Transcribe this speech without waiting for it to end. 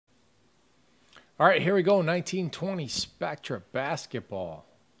All right, here we go. 1920 Spectra basketball.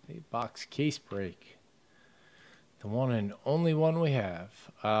 8-box case break. The one and only one we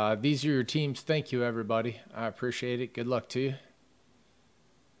have. These are your teams. Thank you, everybody. I appreciate it. Good luck to you.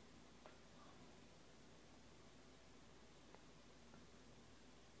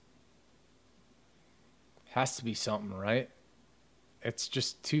 Has to be something, right? It's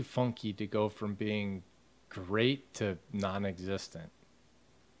just too funky to go from being great to non-existent.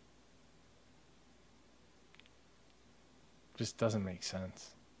 Just doesn't make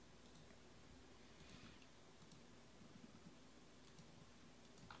sense.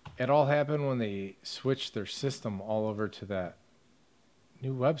 It all happened when they switched their system all over to that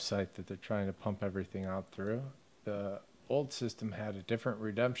new website that they're trying to pump everything out through. The old system had a different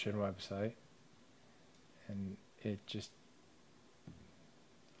redemption website, and it just,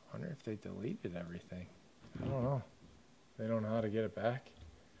 I wonder if they deleted everything. I don't know. They don't know how to get it back.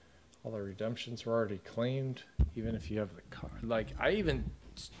 All the redemptions were already claimed, even if you have the card. Like, I even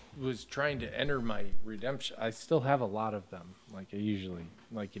was trying to enter my redemption. I still have a lot of them. Like, I usually,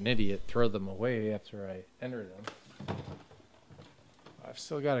 like an idiot, throw them away after I enter them. I've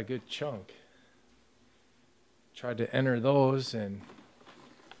still got a good chunk. Tried to enter those, and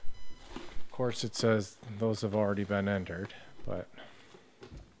of course it says those have already been entered, but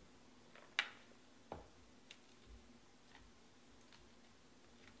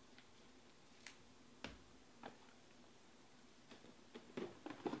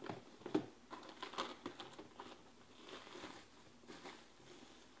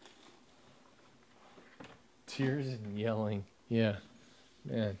tears and yelling. Yeah,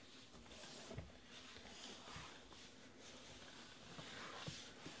 man.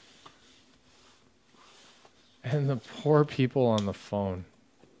 And the poor people on the phone.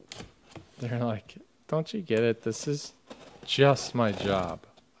 They're like, don't you get it? This is just my job.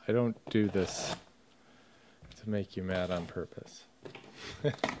 I don't do this to make you mad on purpose.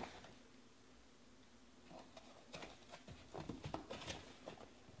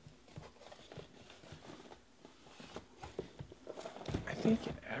 I think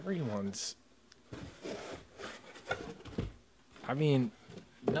everyone's... I mean,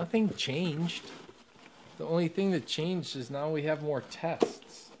 nothing changed. The only thing that changed is now we have more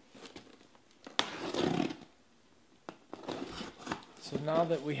tests. So now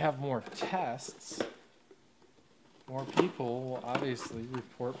that we have more tests, more people will obviously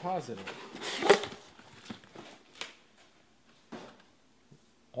report positive.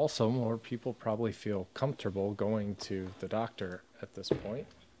 Also, more people probably feel comfortable going to the doctor at this point.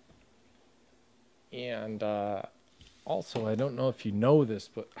 And also, I don't know if you know this,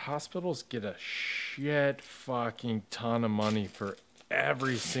 but hospitals get a shit fucking ton of money for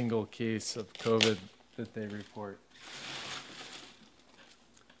every single case of COVID that they report.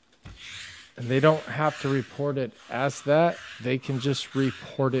 And they don't have to report it as that. They can just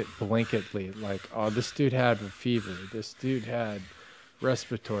report it blanketly. Like, oh, this dude had a fever. This dude had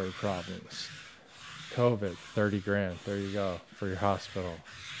respiratory problems. COVID, 30 grand. There you go for your hospital.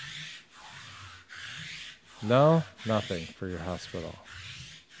 No, nothing for your hospital.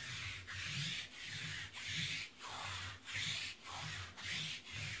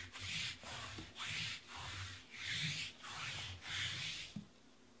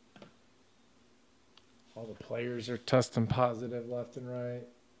 All the players are testing positive left and right.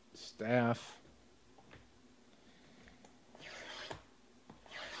 Staff.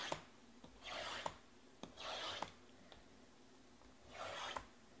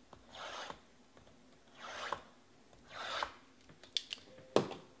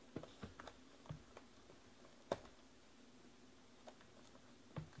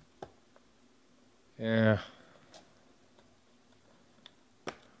 Yeah.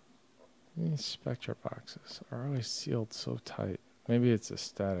 These Spectra boxes are always sealed so tight. Maybe it's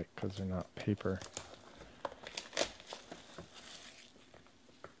aesthetic because they're not paper.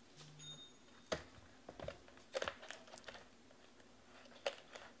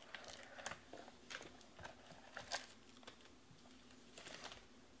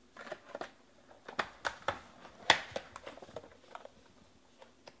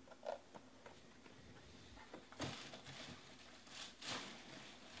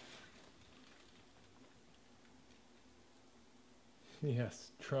 Yes,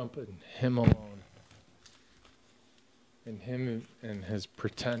 Trump and him alone. And him and his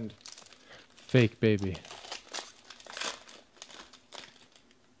pretend fake baby.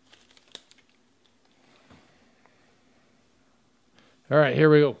 All right,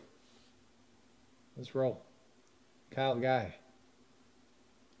 here we go. Let's roll. Kyle Guy.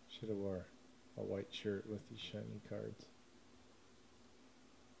 Should have wore a white shirt with these shiny cards.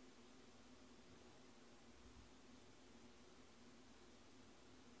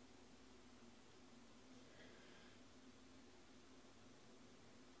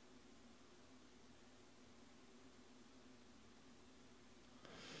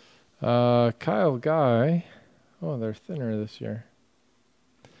 Kyle Guy. Oh, they're thinner this year.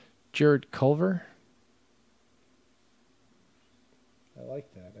 Jared Culver. I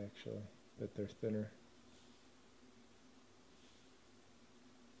like that, actually, that they're thinner.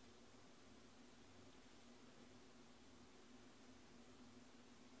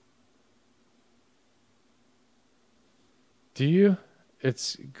 Do you?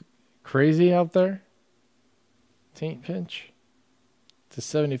 It's crazy out there. Taint pinch. To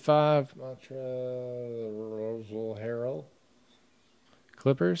 75. Montreal Harrell.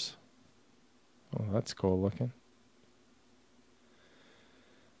 Clippers. Oh, that's cool looking.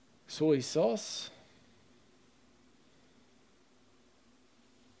 Soy sauce.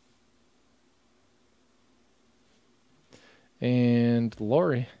 And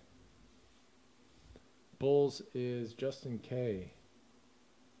Lori. Bulls is Justin K.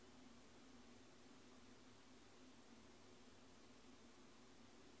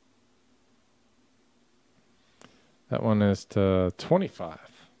 That one is to 25.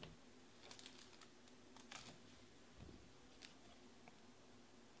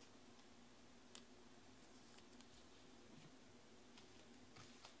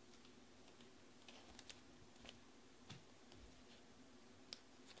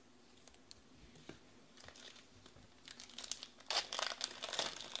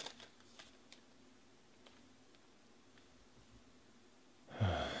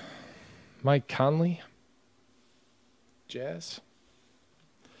 Mike Conley. Jazz.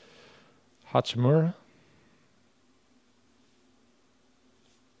 Hachimura.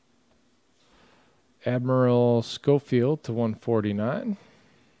 Admiral Schofield to 149.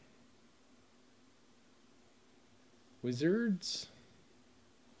 Wizards.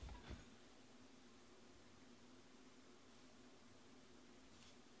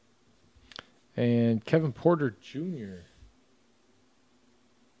 And Kevin Porter Jr.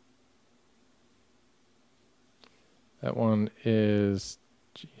 That one is,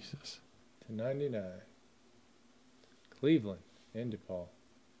 Jesus, to 99. Cleveland and DePaul.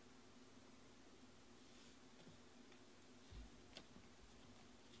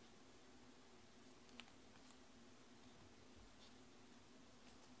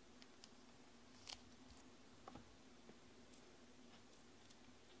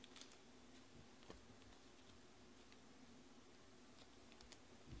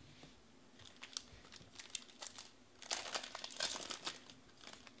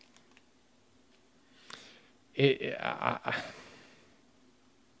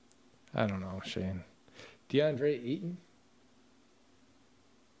 I don't know, Shane. DeAndre Ayton.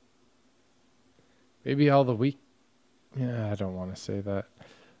 Maybe all the week. Yeah, I don't want to say that.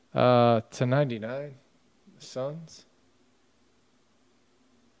 To 99. Suns.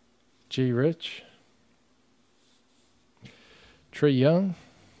 G. Rich. Trey Young.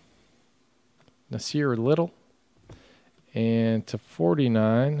 Nasir Little. And to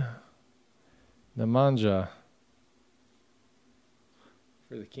 49. Nemanja.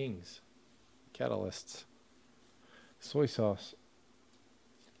 For the Kings. Catalysts. Soy sauce.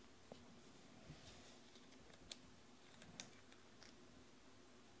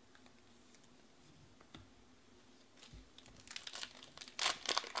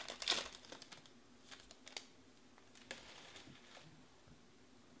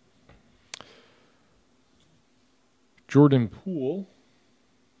 Jordan Poole.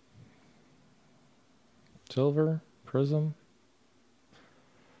 Silver. Prism.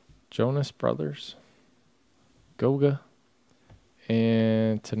 Jonas Brothers. Goga.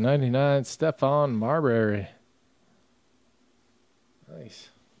 And to 99, Stephon Marbury.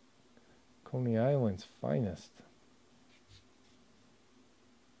 Nice. Coney Island's finest.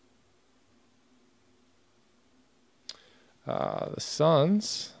 The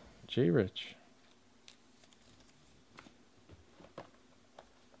Suns. J. Rich.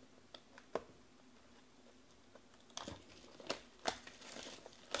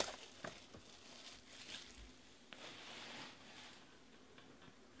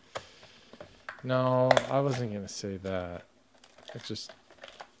 No, I wasn't going to say that. It's just,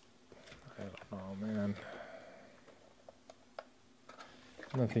 I don't know, man.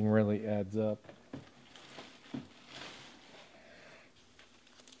 Nothing really adds up.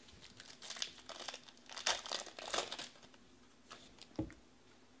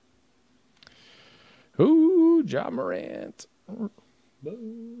 Ooh, Ja Morant.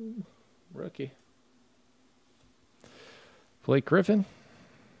 Boom. Rookie. Blake Griffin.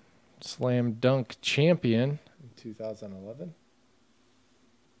 Slam dunk champion in 2011.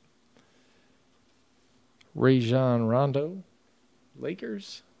 Rajon Rondo.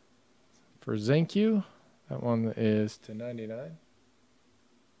 Lakers. For Zenkyu. That one is to 99.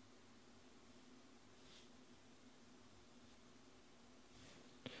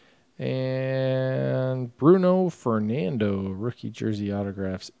 And Bruno Fernando, rookie jersey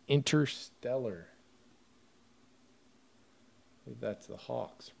autographs, Interstellar. I believe that's the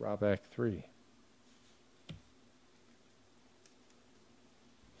Hawks, Roback 3.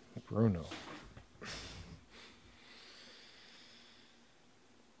 Bruno.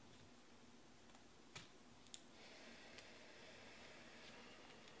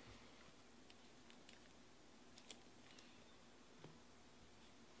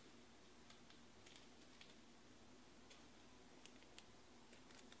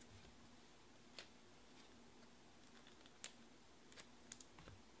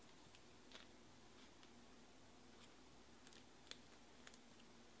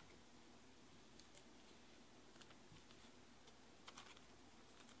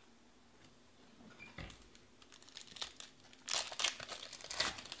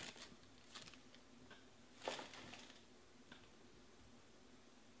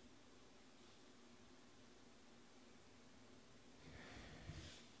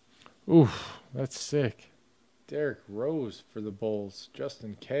 Oof, that's sick. Derrick Rose for the Bulls.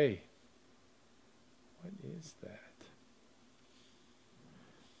 Justin K. What is that?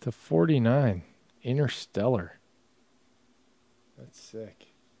 /49. Interstellar. That's sick.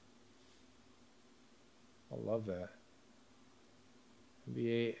 I love that.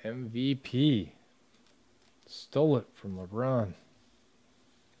 NBA MVP. Stole it from LeBron.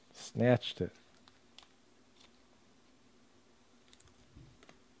 Snatched it.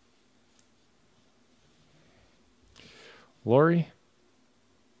 Laurie.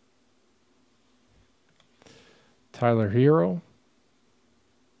 Tyler Hero.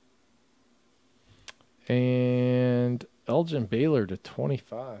 And Elgin Baylor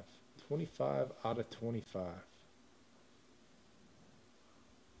 /25. 25 out of 25.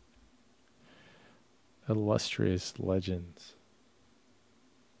 Illustrious legends.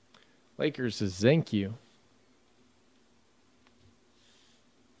 Lakers is Zenkyu.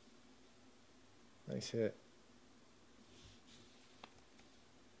 Nice hit.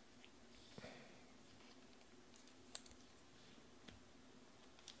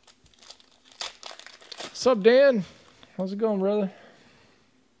 What's up, Dan? How's it going, brother?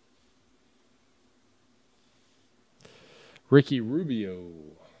 Ricky Rubio.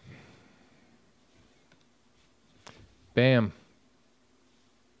 Bam.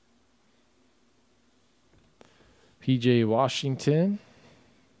 PJ Washington.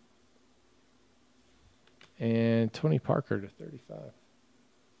 And Tony Parker /35.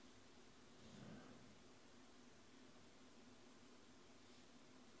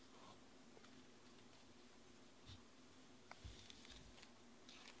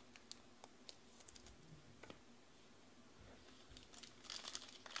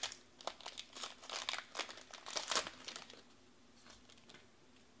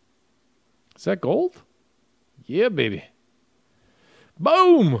 Is that gold? Yeah, baby.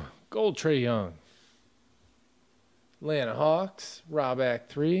 Boom! Gold Trae Young. Atlanta Hawks. Roback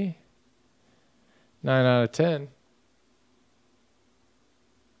 3. 9 out of 10.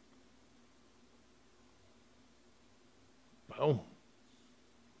 Boom.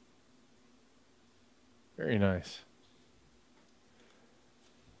 Very nice.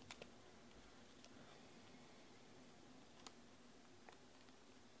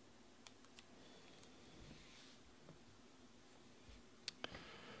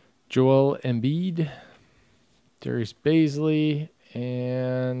 Joel Embiid, Darius Baisley,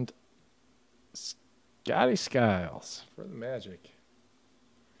 and Scotty Skiles for the Magic.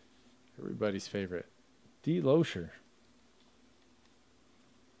 Everybody's favorite. D. Loescher.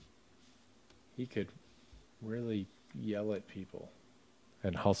 He could really yell at people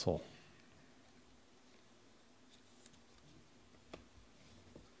and hustle.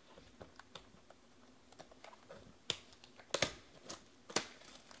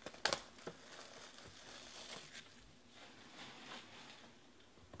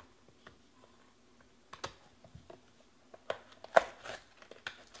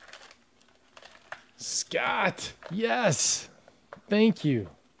 Scott, yes. Thank you.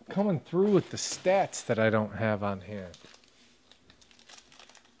 Coming through with the stats that I don't have on hand.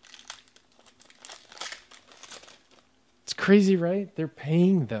 It's crazy, right? They're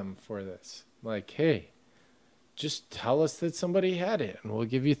paying them for this. Like, hey, just tell us that somebody had it and we'll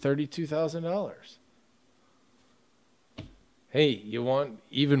give you $32,000. Hey, you want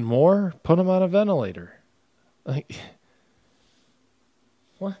even more? Put them on a ventilator. Like,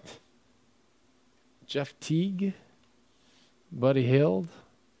 what? Jeff Teague? Buddy Hield?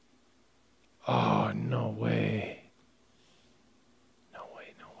 Oh, no way. No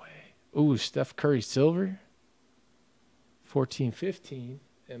way, no way. Ooh, Steph Curry Silver. 14-15.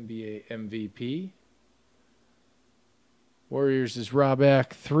 NBA MVP. Warriors is Roback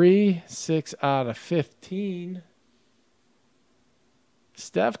 3, 6 out of 15.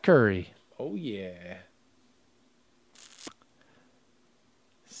 Steph Curry. Oh, yeah.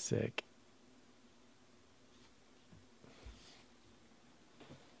 Sick.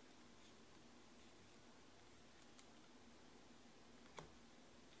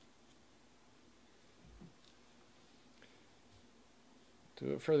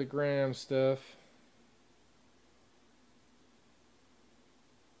 Do it for the gram stuff.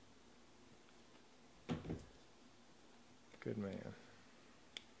 Good man.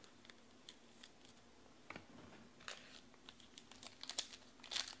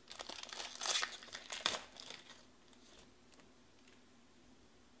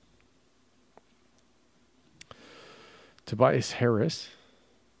 Tobias Harris.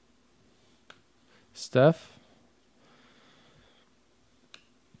 Steph.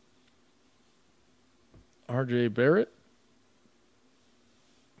 RJ Barrett.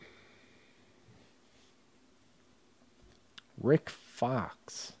 Rick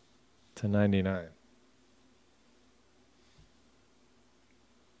Fox /99.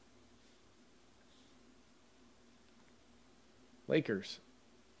 Lakers.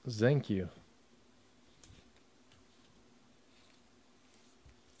 Thank you.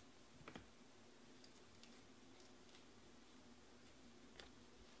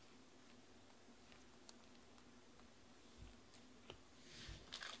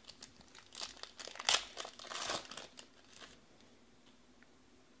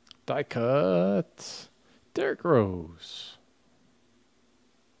 Die cut. Derrick Rose.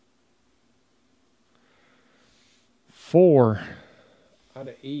 4 out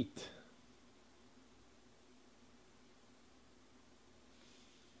of 8.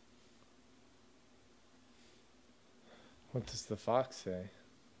 What does the Fox say?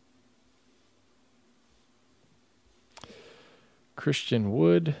 Christian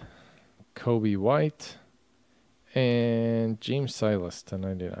Wood, Kobe White, and James Silas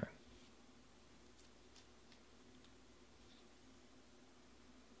 /99.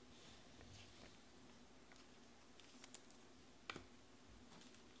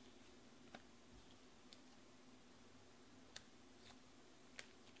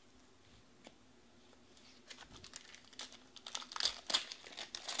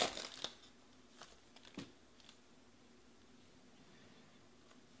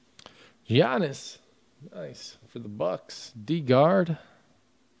 Giannis. Nice. For the Bucks. D-Guard.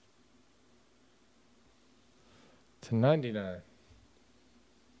 /99.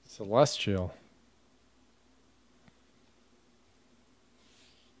 Celestial.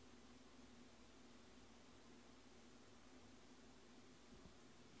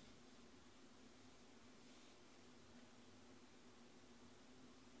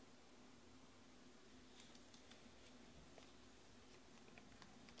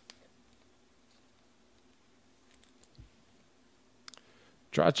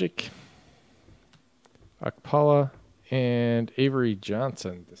 Dragic, Akpala, and Avery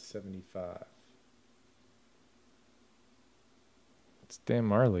Johnson /75. What's Dan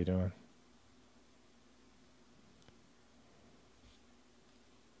Marley doing?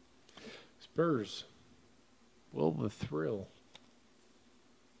 Spurs. Will the Thrill.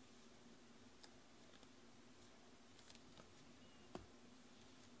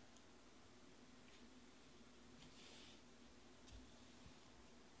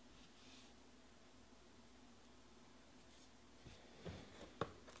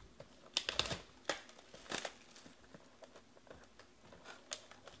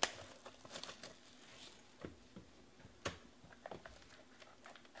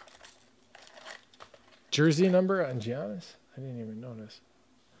 Jersey number on Giannis? I didn't even notice.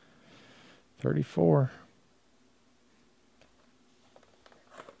 34.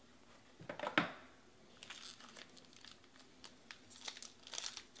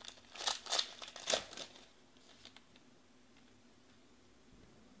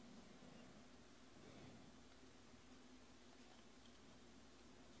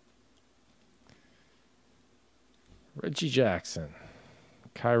 Reggie Jackson.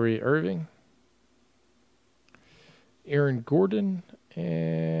 Kyrie Irving. Aaron Gordon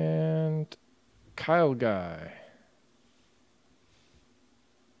and Kyle Guy.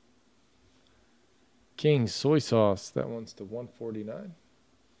 King Soy Sauce. That one's to 149.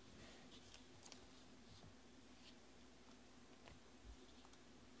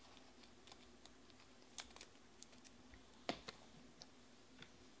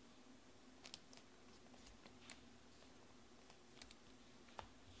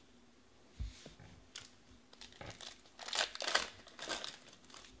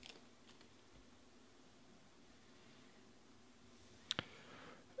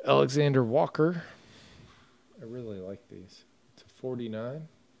 Alexander Walker. I really like these. It's a 49.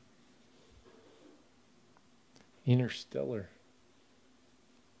 Interstellar.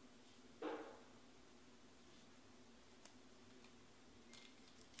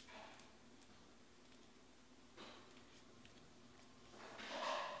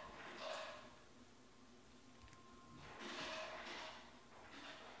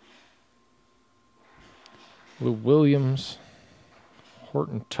 Lou Williams,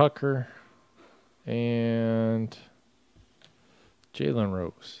 Horton Tucker, and Jalen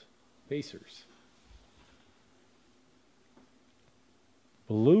Rose. Pacers.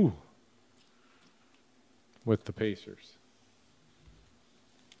 Blue with the Pacers.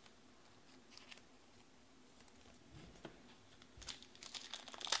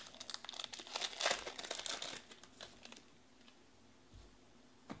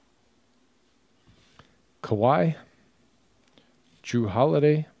 Kawhi, Drew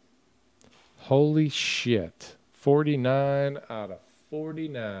Holiday. Holy shit. 49 out of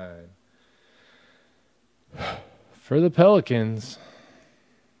 49. For the Pelicans,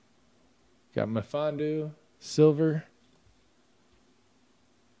 got Mfiondu, silver.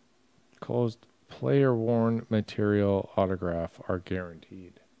 Closed player worn material autograph are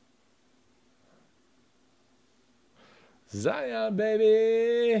guaranteed. Zion,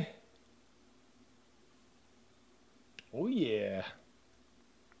 baby. Oh, yeah.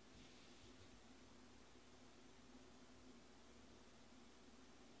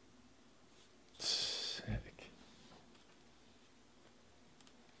 Sick.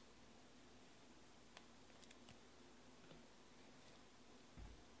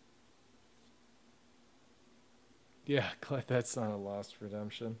 Yeah, glad that's not a lost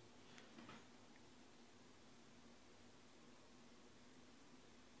redemption.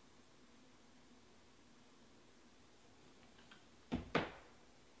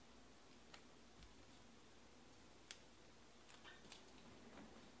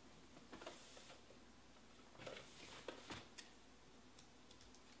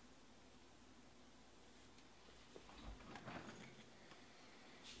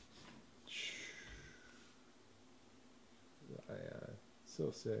 So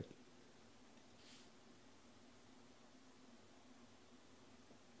sick.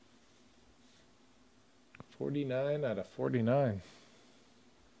 $49 out of $49.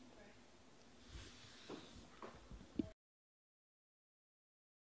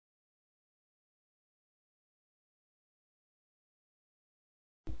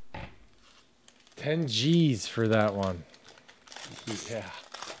 $10 for that one. Yeah.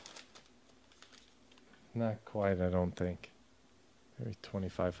 Not quite, I don't think. Maybe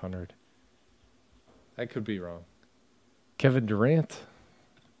 2,500. I could be wrong. Kevin Durant,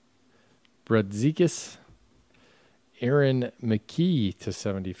 Brazikis, Aaron McKee to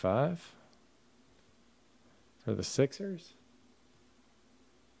 75 for the Sixers.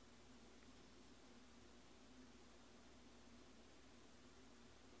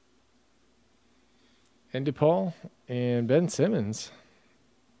 And DePaul and Ben Simmons,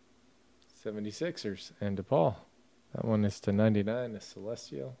 76ers and DePaul. That one is to 99, the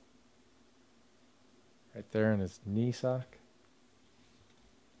Celestial. Right there in his knee sock.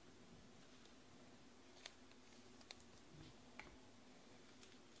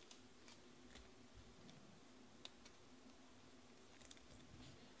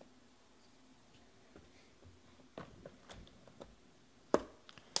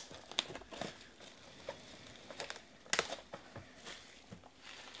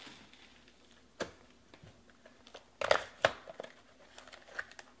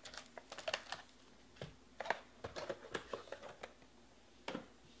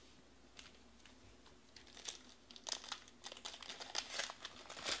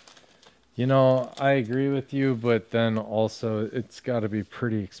 You know, I agree with you, but then also it's got to be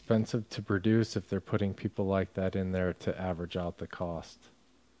pretty expensive to produce if they're putting people like that in there to average out the cost.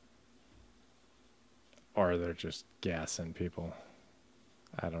 Or they're just gassing people.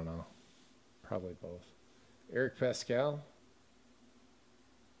 I don't know. Probably both. Eric Pascal.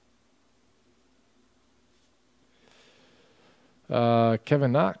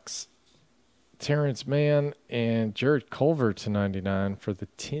 Kevin Knox. Terrence Mann and Jared Culver to 99 for the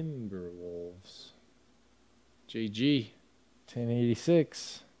Timberwolves. JG,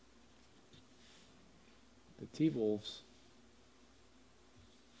 1086. The T-Wolves.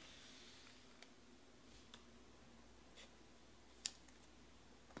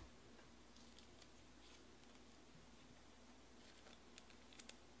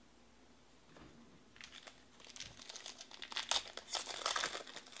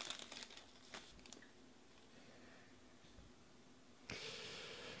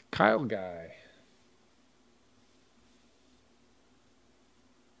 Kyle Guy.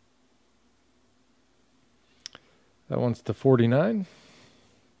 That one's to 49.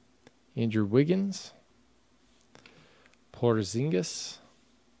 Andrew Wiggins. Porzingis.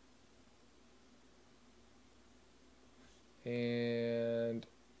 And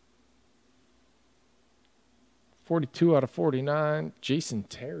 42 out of 49, Jason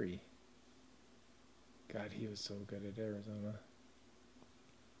Terry. God, he was so good at Arizona.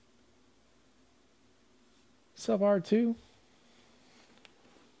 Sub R2.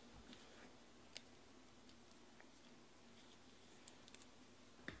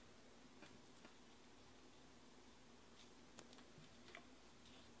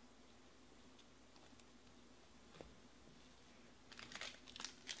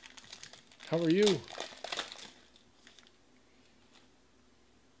 How are you?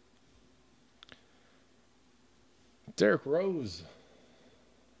 Derrick Rose.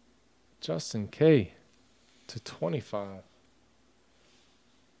 Justin K. to 25.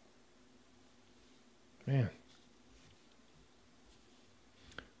 Man.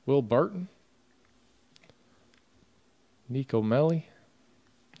 Will Barton. Nico Melli.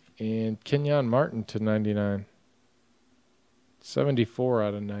 And Kenyon Martin to 99. 74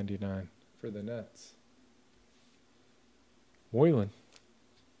 out of 99 for the Nets. Moylan.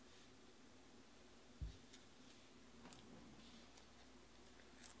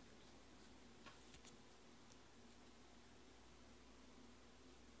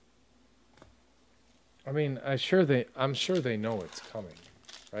 I mean, I'm sure they know it's coming,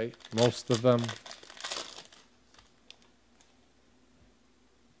 right? Most of them.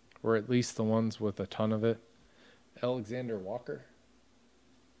 Or at least the ones with a ton of it. Alexander Walker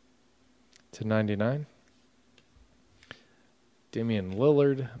to 99. Damian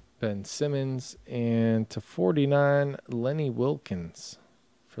Lillard, Ben Simmons, and to 49, Lenny Wilkins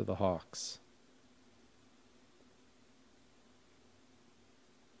for the Hawks.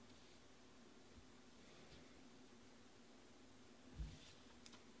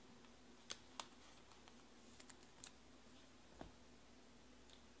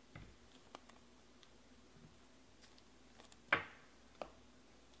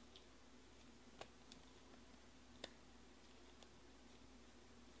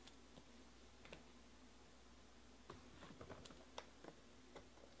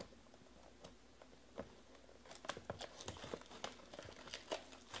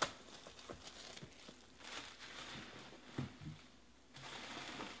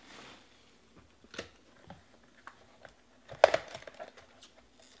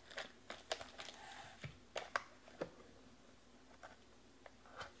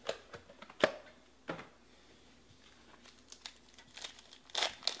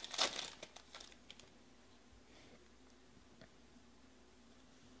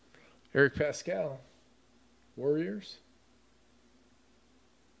 Eric Pascal, Warriors.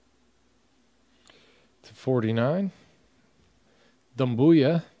 To 49.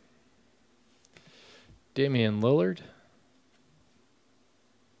 Dumbuya. Damian Lillard.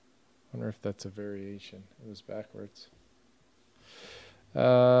 Wonder if that's a variation. It was backwards.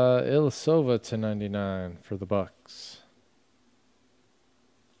 Ilyasova to 99 for the Bucks.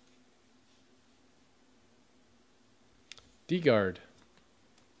 D-Guard.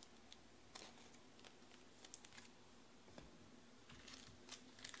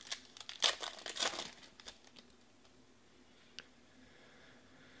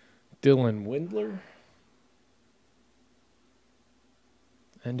 Dylan Windler.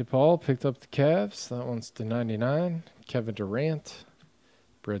 And DePaul picked up the Cavs. That one's to 99. Kevin Durant.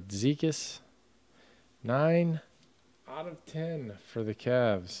 Brett Zekas. 9 out of 10 for the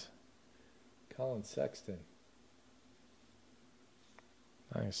Cavs. Colin Sexton.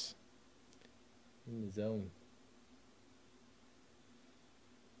 Nice. In the zone.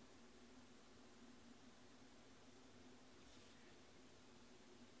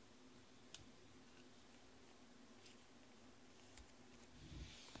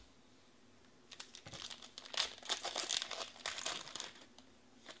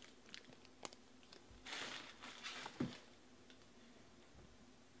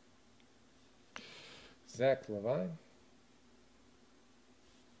 Zach Levine.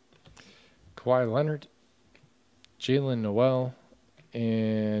 Kawhi Leonard. Jalen Noel.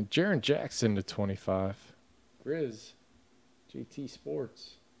 And Jaren Jackson to 25. Grizz. JT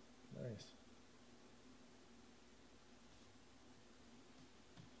Sports. Nice.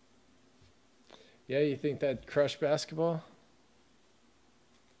 Yeah, you think that crushed basketball?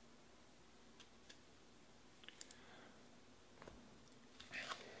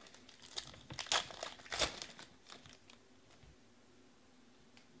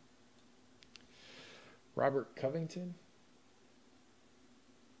 Robert Covington.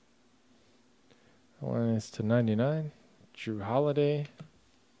 That one is to 99. Drew Holiday,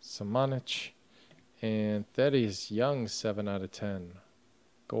 Samanich, and Thaddeus Young, 7 out of 10.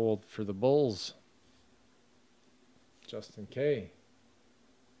 Gold for the Bulls. Justin K.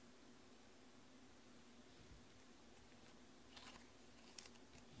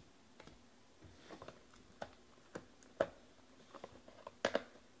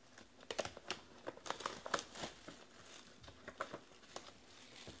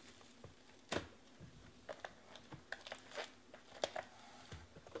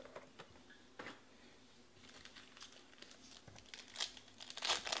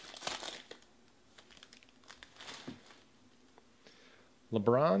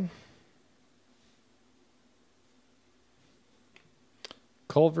 LeBron,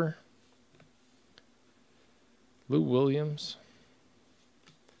 Culver, Lou Williams,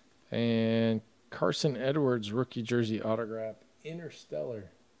 and Carson Edwards rookie jersey autograph,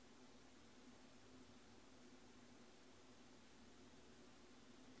 Interstellar.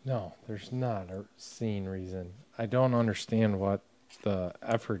 No, there's not a scene reason. I don't understand what the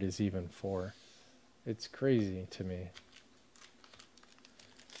effort is even for. It's crazy to me.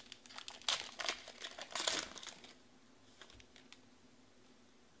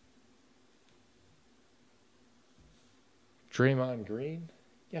 Draymond Green?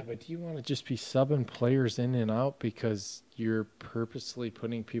 Yeah, but do you want to just be subbing players in and out because you're purposely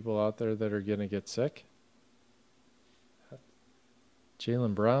putting people out there that are going to get sick?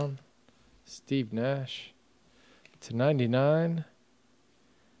 Jaylen Brown, Steve Nash, to 99,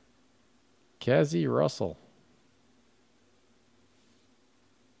 Cazzie Russell.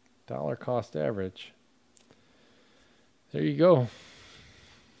 Dollar cost average. There you go.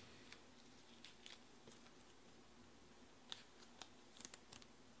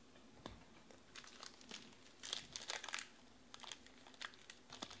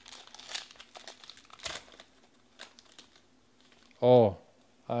 Oh,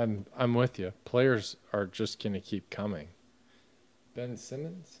 I'm with you. Players are just going to keep coming. Ben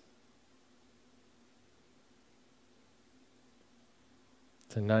Simmons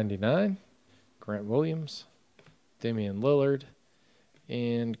to 99. Grant Williams, Damian Lillard,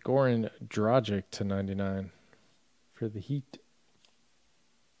 and Goran Dragic to 99 for the Heat.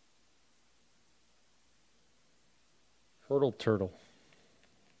 Hurdle Turtle.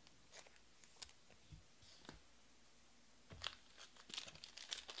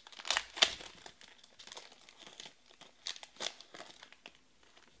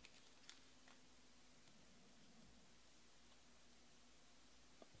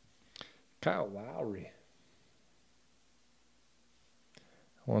 Kyle Lowry.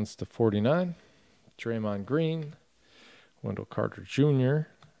 One's to 49. Draymond Green. Wendell Carter Jr.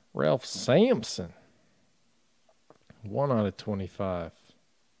 Ralph Sampson. 1 out of 25.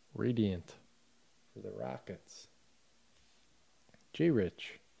 Radiant for the Rockets. J.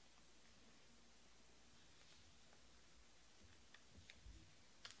 Rich.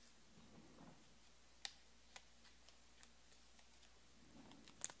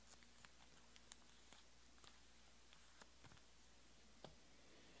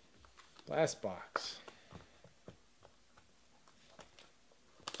 Last box.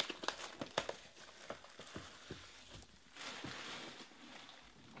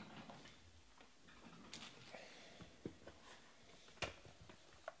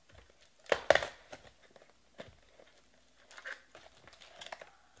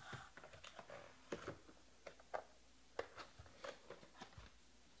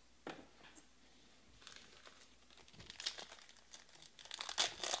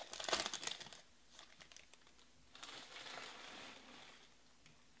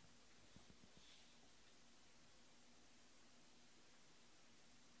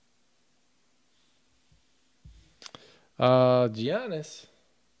 Giannis.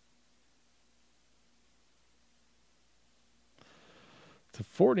 To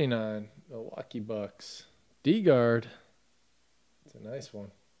 49, Milwaukee Bucks. D-Guard. It's a nice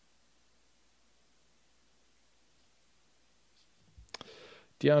one.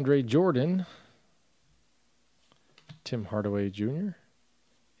 DeAndre Jordan. Tim Hardaway Jr.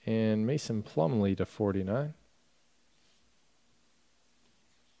 And Mason Plumlee to 49.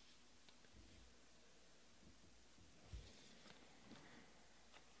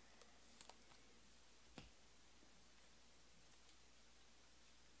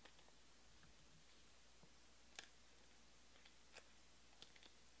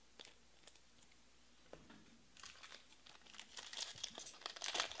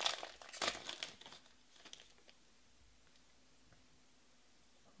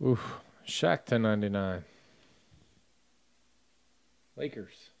 Oof, Shaq to 99.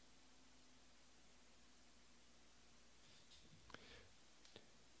 Lakers.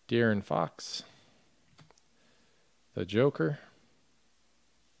 De'Aaron Fox. The Joker.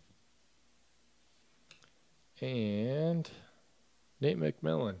 And Nate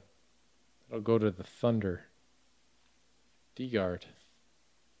McMillan. That'll go to the Thunder. D-Guard.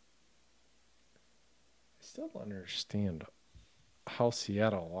 I still don't understand how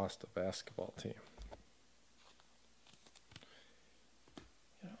Seattle lost a basketball team.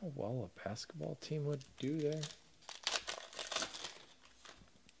 You know how well a basketball team would do there?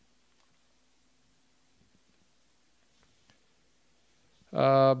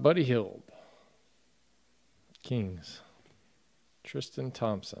 Buddy Hield. Kings. Tristan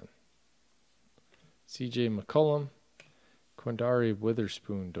Thompson. CJ McCollum. Quindari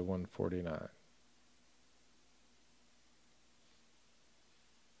Witherspoon to 149.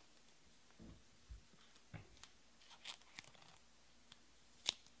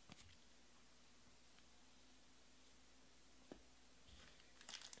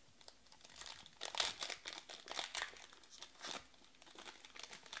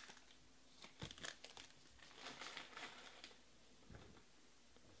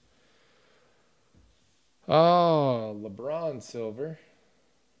 Oh, LeBron silver.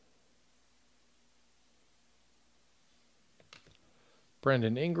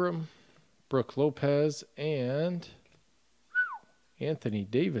 Brandon Ingram, Brooke Lopez, and Anthony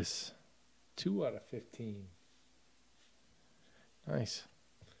Davis. 2 out of 15. Nice.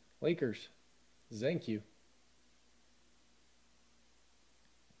 Lakers. Thank you.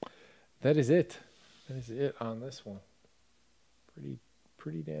 That is it. That is it on this one.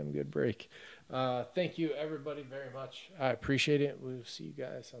 Pretty damn good break. Thank you, everybody, very much. I appreciate it. We'll see you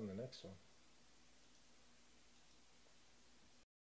guys on the next one.